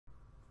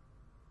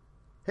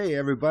Hey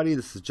everybody,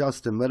 this is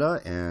Justin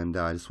Middaugh, and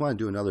I just want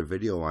to do another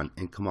video on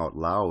Income Out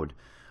Loud.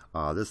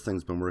 This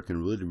thing's been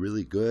working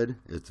really good.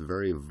 It's a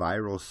very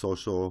viral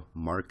social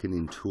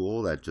marketing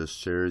tool that just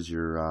shares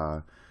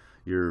your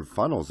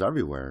funnels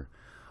everywhere.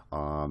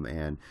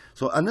 And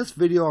so on this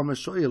video, I'm going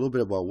to show you a little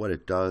bit about what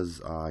it does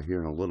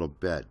here in a little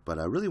bit, but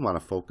I really want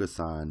to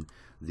focus on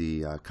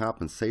the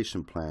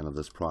compensation plan of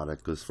this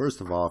product, because first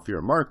of all, if you're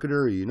a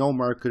marketer, you know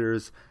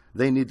marketers,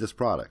 they need this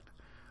product.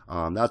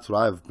 That's what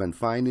I've been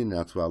finding.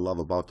 That's what I love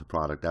about the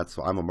product.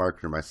 I'm a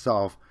marketer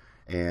myself,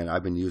 and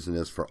I've been using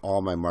this for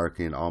all my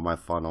marketing, all my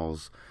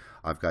funnels.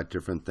 I've got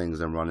different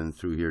things I'm running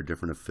through here,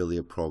 different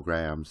affiliate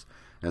programs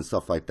and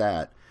stuff like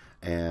that.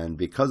 And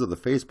because of the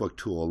Facebook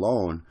tool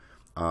alone,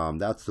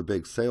 that's the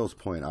big sales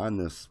point on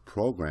this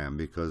program,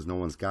 because no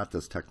one's got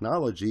this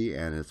technology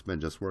and it's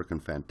been just working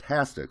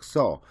fantastic.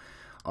 So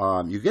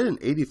you get an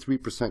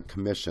 83%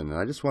 commission, and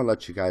I just want to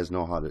let you guys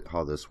know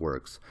how this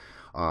works.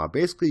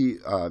 Basically,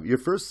 your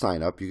first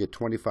sign up, you get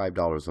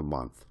 $25 a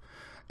month,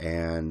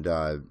 and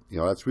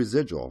that's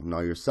residual. Now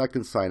your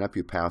second sign up,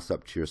 you pass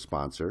up to your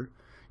sponsor.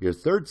 Your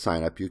third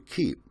sign up, you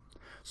keep.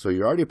 So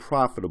you're already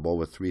profitable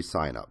with 3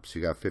 sign ups.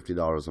 You got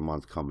 $50 a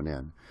month coming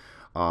in.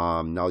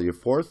 Now your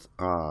fourth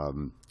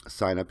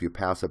sign up, you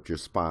pass up to your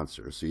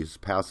sponsor. So you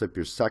pass up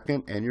your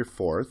second and your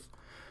fourth,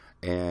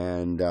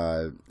 and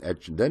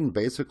then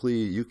basically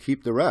you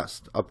keep the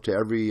rest up to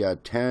every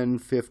 10,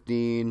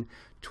 15,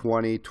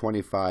 20,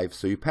 25.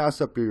 So you pass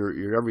up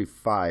your every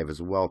 5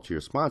 as well to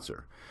your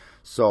sponsor.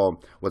 So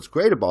what's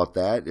great about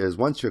that is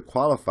once you're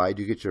qualified,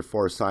 you get your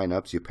 4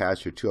 sign-ups, you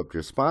pass your 2 up to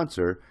your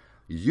sponsor,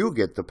 you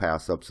get the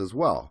pass-ups as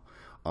well.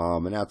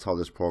 And that's how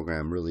this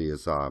program really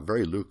is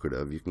very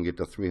lucrative. You can get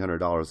to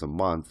 $300 a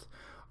month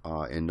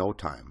in no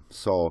time.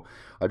 So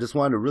I just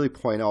wanted to really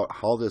point out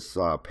how this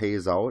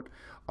pays out.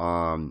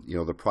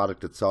 The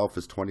product itself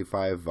is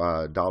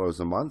 $25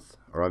 a month,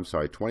 or I'm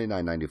sorry,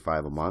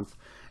 $29.95 a month.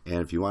 And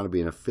if you want to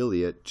be an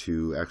affiliate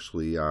to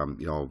actually,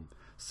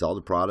 sell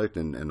the product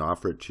and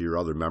offer it to your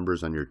other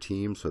members on your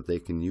team so that they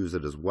can use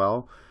it as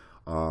well,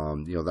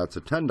 that's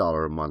a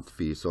 $10 a month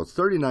fee. So it's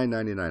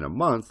 $39.99 a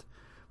month,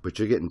 but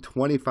you're getting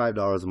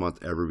 $25 a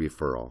month every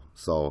referral.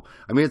 So,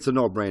 I mean, it's a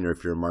no-brainer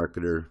if you're a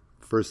marketer.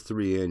 First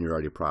 3 in, you're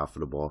already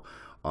profitable.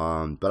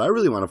 But I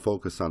really want to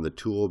focus on the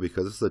tool,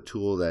 because this is a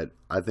tool that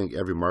I think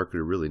every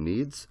marketer really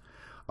needs.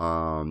 They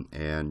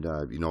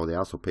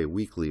also pay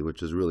weekly,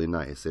 which is really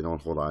nice. They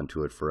don't hold on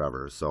to it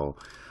forever. So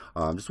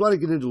just want to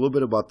get into a little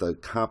bit about the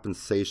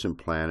compensation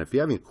plan. If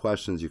you have any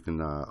questions, you can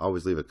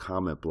always leave a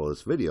comment below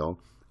this video,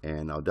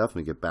 and I'll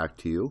definitely get back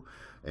to you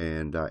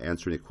and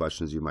answer any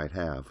questions you might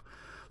have.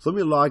 So let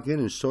me log in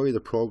and show you the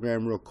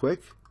program real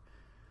quick.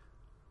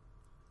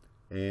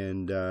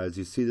 And as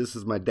you see, this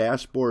is my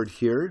dashboard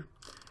here.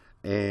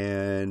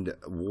 And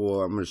I'm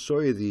going to show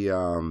you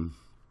the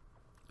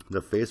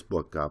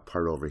Facebook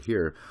part over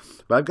here.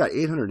 But I've got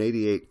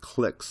 888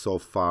 clicks so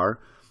far.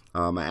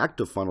 My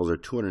active funnels are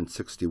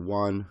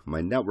 261.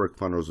 My network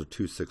funnels are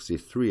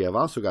 263. I've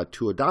also got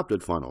 2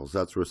 adopted funnels.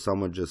 That's where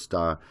someone just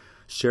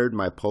shared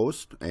my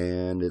post,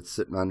 and it's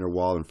sitting on their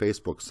wall in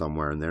Facebook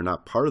somewhere, and they're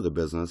not part of the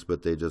business,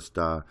 but they just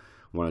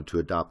wanted to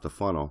adopt the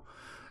funnel.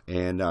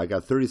 And I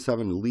got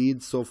 37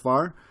 leads so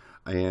far,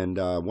 and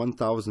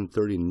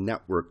 1,030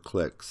 network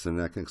clicks, and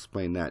I can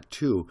explain that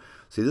too.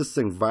 See, this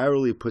thing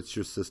virally puts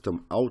your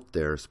system out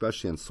there,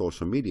 especially on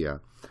social media.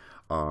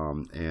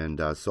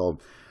 So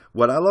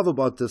what I love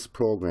about this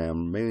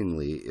program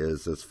mainly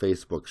is this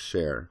Facebook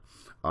share.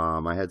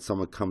 I had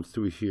someone come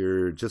through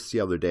here just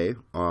the other day,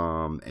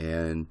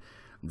 and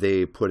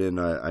they put in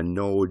a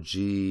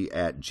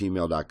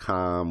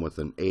nog@gmail.com with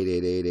an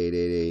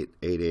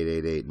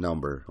 888-888-8888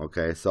 number.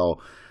 Okay, so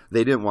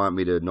they didn't want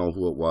me to know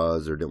who it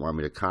was, or didn't want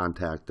me to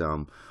contact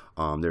them.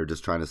 They were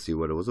just trying to see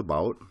what it was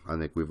about. I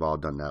think we've all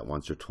done that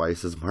once or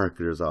twice as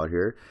marketers out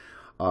here.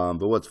 But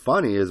what's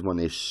funny is when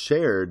they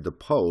shared the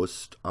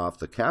post off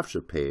the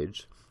capture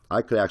page,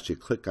 I could actually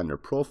click on their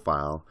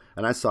profile,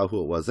 and I saw who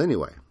it was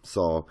anyway.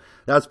 So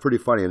that's pretty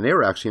funny. And they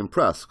were actually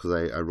impressed,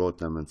 because I wrote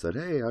them and said,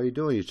 "Hey, how you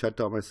doing? You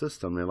checked out my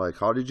system." They're like,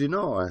 "How did you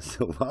know?" I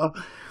said, "Well,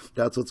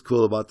 that's what's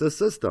cool about this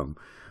system."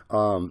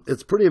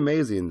 It's pretty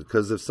amazing,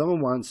 because if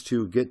someone wants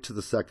to get to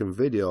the second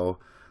video,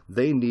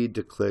 they need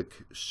to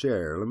click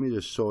share. Let me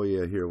just show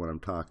you here what I'm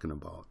talking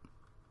about.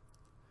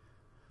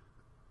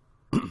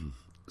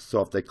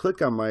 So if they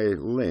click on my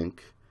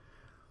link,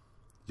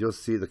 you'll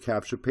see the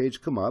capture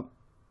page come up.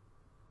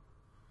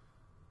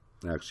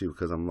 Actually,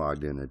 because I'm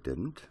logged in, it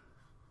didn't.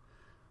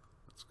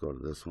 Let's go to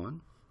this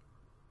one.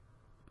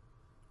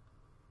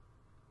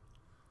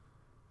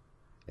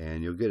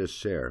 And you'll get a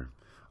share.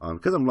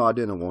 Because I'm logged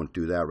in, it won't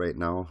do that right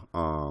now.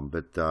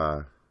 But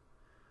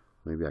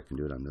maybe I can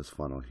do it on this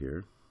funnel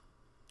here.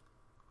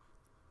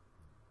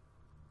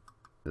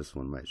 This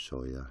one might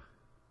show you.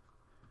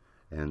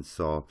 And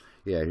so,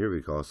 yeah, here we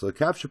go. So the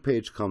capture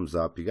page comes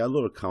up. You got a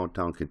little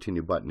countdown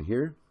continue button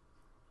here.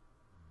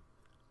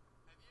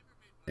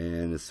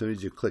 And as soon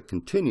as you click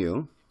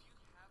continue,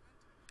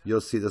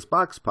 you'll see this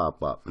box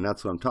pop up, and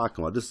that's what I'm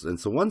talking about. And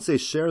so once they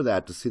share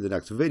that to see the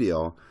next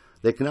video,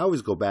 they can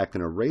always go back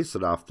and erase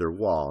it off their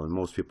wall, and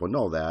most people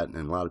know that,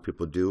 and a lot of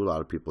people do, a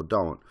lot of people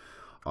don't.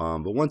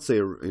 But once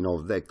they,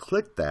 they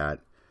click that,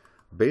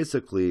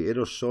 basically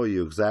it'll show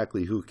you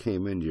exactly who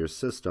came into your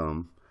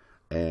system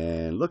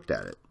and looked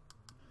at it.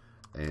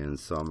 And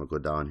so I'm going to go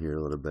down here a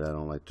little bit. I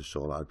don't like to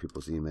show a lot of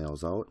people's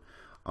emails out.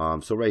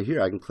 So right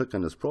here I can click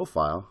on this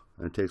profile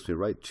and it takes me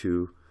right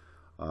to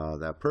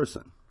that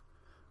person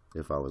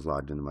if I was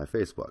logged into my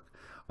Facebook.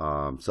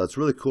 So it's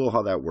really cool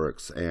how that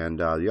works. And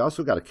you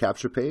also got a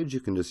capture page you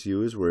can just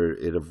use where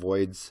it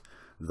avoids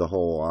the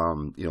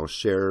whole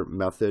share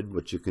method.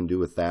 What you can do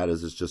with that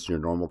is it's just your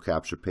normal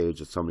capture page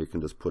that somebody can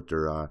just put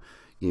their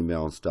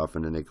email and stuff,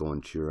 and then they go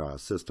into your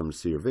system to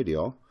see your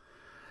video.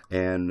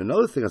 And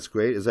another thing that's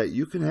great is that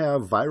you can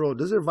have viral,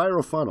 these are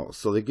viral funnels.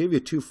 So they give you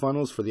 2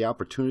 funnels for the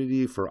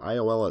opportunity for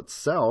IOL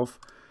itself,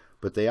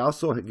 but they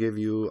also give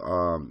you,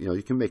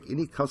 you can make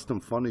any custom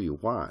funnel you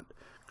want.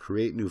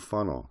 Create new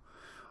funnel.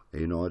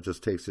 It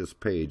just takes this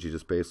page. You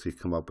just basically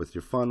come up with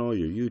your funnel,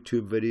 your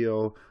YouTube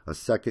video, a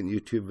second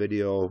YouTube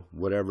video,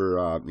 whatever,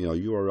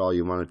 URL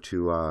you wanted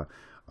to,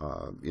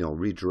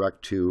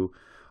 redirect to.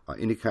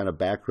 Any kind of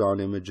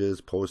background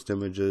images, post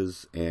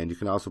images, and you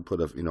can also put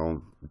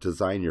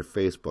design your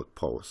Facebook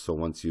post. So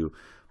once you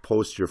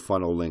post your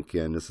funnel link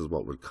in, this is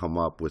what would come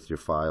up with your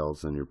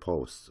files and your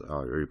posts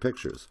or your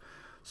pictures.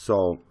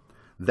 So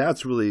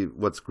that's really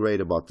what's great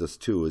about this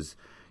too, is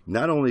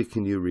not only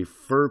can you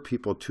refer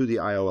people to the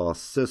IOL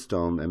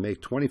system and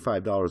make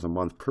 $25 a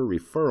month per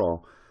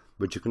referral,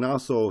 but you can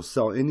also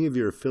sell any of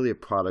your affiliate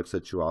products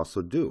that you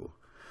also do.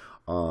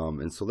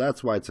 And so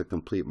that's why it's a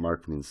complete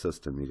marketing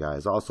system, you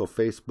guys. Also,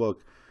 Facebook,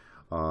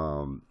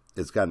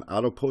 it's got an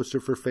auto poster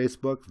for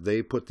Facebook.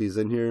 They put these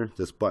in here.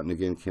 This button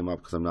again came up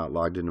because I'm not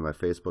logged into my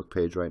Facebook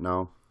page right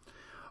now.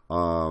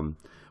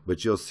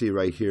 But you'll see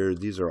right here,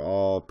 these are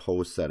all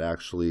posts that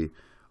actually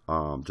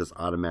just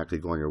automatically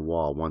go on your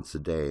wall once a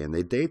day, and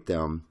they date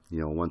them,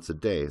 once a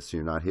day, so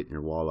you're not hitting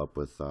your wall up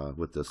with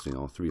this,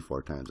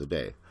 3-4 times a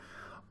day.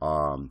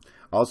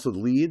 Also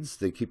leads,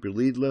 they keep your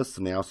lead list,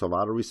 and they also have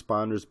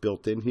autoresponders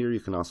built in here.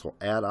 You can also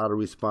add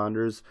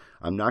autoresponders.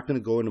 I'm not going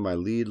to go into my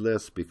lead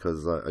list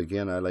because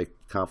again, I like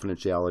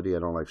confidentiality.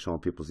 I don't like showing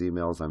people's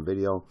emails on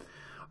video.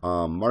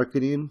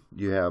 Marketing,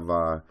 you have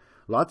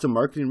lots of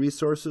marketing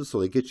resources,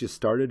 so they get you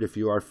started if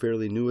you are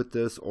fairly new at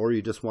this, or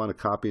you just want to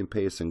copy and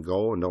paste and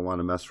go and don't want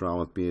to mess around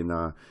with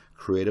being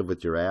creative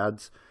with your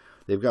ads.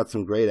 They've got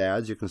some great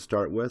ads you can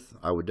start with.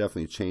 I would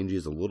definitely change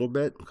these a little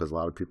bit because a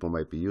lot of people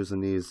might be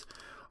using these.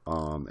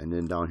 And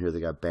then down here they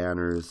got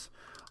banners.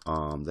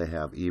 They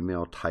have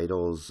email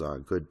titles,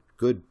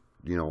 good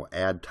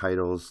ad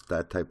titles,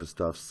 that type of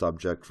stuff.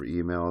 Subject for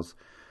emails.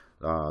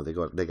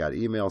 They got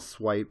email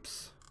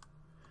swipes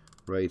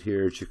right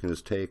here that you can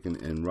just take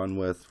and run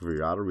with for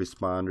your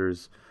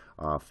autoresponders.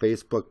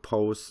 Facebook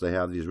posts, they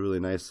have these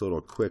really nice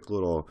little quick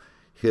little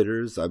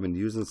hitters. I've been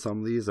using some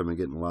of these. I've been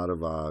getting a lot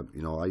of,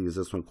 I use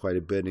this one quite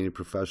a bit. Any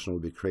professional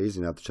would be crazy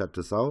not to check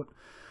this out.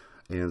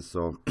 And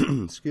so,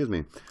 excuse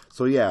me.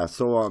 So yeah,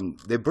 so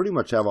they pretty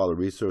much have all the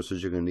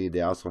resources you're going to need. They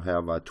also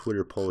have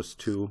Twitter posts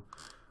too,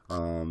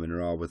 and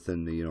they're all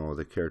within the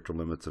the character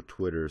limits of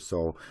Twitter.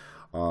 So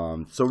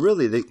so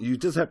really, you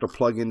just have to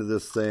plug into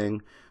this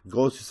thing,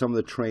 go through some of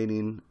the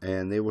training,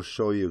 and they will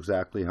show you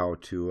exactly how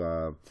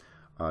to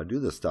do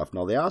this stuff.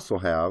 Now they also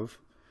have,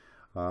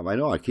 I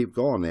know I keep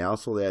going.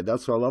 That's what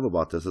I love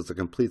about this. It's a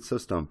complete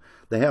system.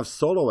 They have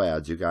solo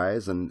ads, you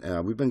guys, and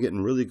we've been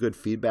getting really good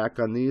feedback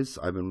on these.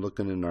 I've been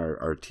looking in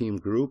our team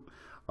group.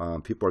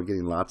 People are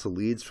getting lots of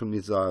leads from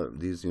these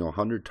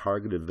 100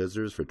 targeted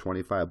visitors for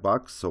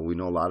 $25. So we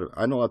know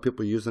I know a lot of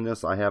people using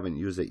this. I haven't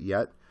used it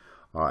yet.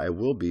 I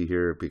will be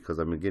here because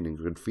I've been getting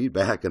good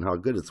feedback on how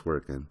good it's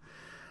working.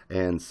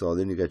 And so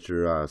then you got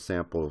your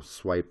sample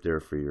swipe there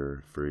for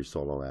your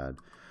solo ad.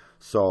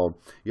 So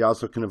you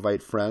also can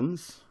invite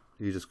friends.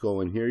 You just go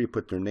in here, you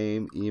put their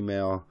name,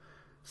 email,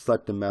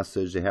 select the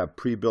message. They have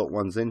pre-built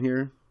ones in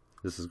here.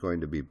 This is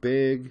going to be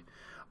big,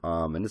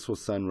 and this will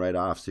send right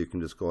off. So you can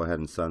just go ahead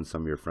and send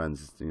some of your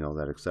friends,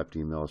 that accept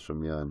emails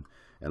from you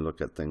and look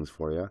at things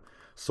for you.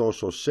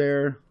 Social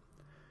share.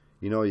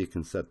 You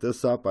can set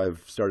this up.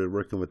 I've started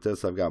working with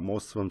this. I've got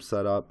most of them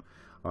set up,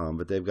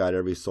 but they've got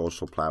every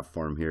social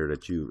platform here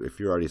that if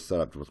you're already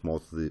set up with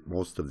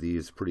most of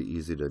these, pretty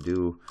easy to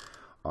do.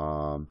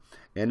 And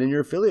in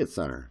your affiliate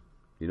center.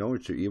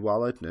 With your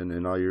e-wallet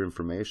and all your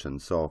information.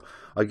 So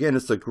again,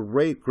 it's a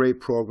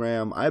great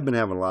program. I've been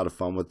having a lot of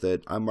fun with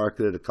it. I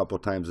market it a couple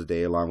times a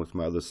day along with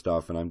my other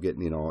stuff, and I'm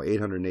getting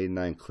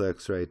 889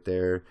 clicks right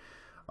there,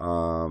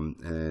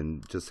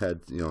 and just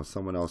had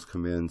someone else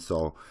come in.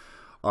 So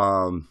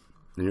and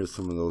here's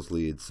some of those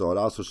leads. So it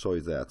also shows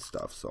you that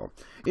stuff. So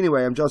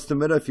anyway, I'm Justin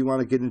Middaugh. If you want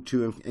to get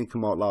into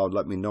Income Out Loud,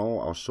 let me know.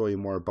 I'll show you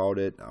more about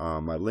it.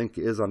 My link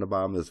is on the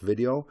bottom of this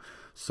video.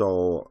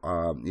 So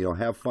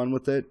have fun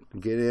with it.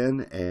 Get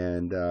in,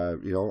 and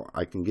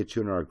I can get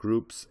you in our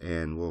groups,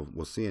 and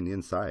we'll see you on the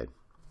inside.